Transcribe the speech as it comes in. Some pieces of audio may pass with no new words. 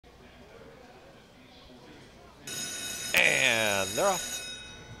And they're off.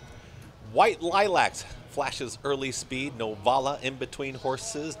 White Lilacs flashes early speed. Novala in between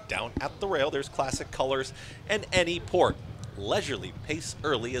horses. Down at the rail, there's Classic Colors and Any Port. Leisurely pace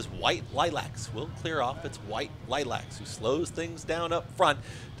early as White Lilacs will clear off. It's White Lilacs who slows things down up front.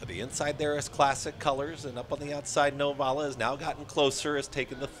 To the inside there is Classic Colors, and up on the outside Novala has now gotten closer, has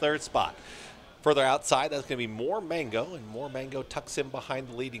taken the third spot. Further outside, that's going to be More Mango, and More Mango tucks in behind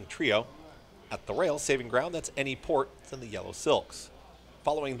the leading trio. At the rail, saving ground, that's Any Port in the yellow silks.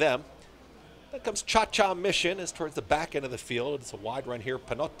 Following them, then comes Cha-Cha Mission as towards the back end of the field. It's a wide run here.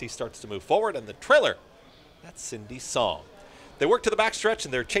 Panotti starts to move forward, and the trailer, that's Cindy Song. They work to the backstretch,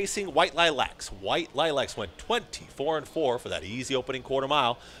 and they're chasing White Lilacs. White Lilacs went 24-4 for that easy opening quarter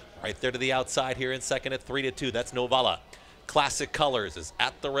mile. Right there to the outside here in second at 3-2. That's Novala. Classic Colors is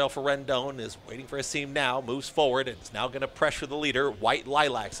at the rail for Rendon, is waiting for a seam now, moves forward, and is now going to pressure the leader. White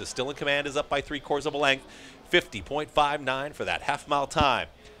Lilacs is still in command, is up by 3/4 of a length. 50.59 for that half-mile time.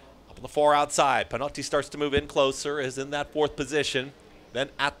 Up on the far outside, Panotti starts to move in closer, is in that fourth position. Then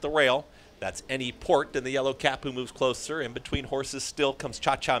at the rail, that's Any Port in the yellow cap who moves closer. In between horses still comes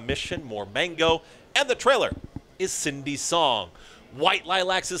Cha-Cha Mission, More Mango, and the trailer is Cindy Song. White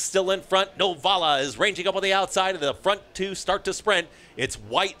Lilacs is still in front. Novala is ranging up on the outside, and the front two start to sprint. It's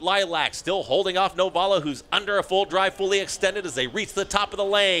White Lilacs still holding off Novala, who's under a full drive, fully extended as they reach the top of the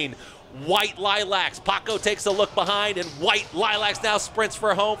lane. White Lilacs. Paco takes a look behind, and White Lilacs now sprints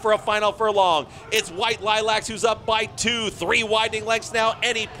for home for a final furlong. It's White Lilacs who's up by 2. 3 widening lengths now.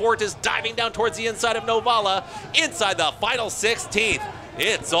 Any Port is diving down towards the inside of Novala. Inside the final 16th,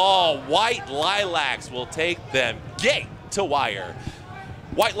 it's all White Lilacs will take them gate to wire.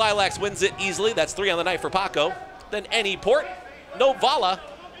 White Lilacs wins it easily. That's 3 on the night for Paco. Then Any Port, Novala.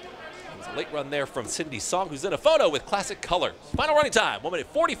 There's a late run there from Cindy Song, who's in a photo with Classic Colors. Final running time, 1 minute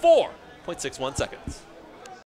 44.61 seconds.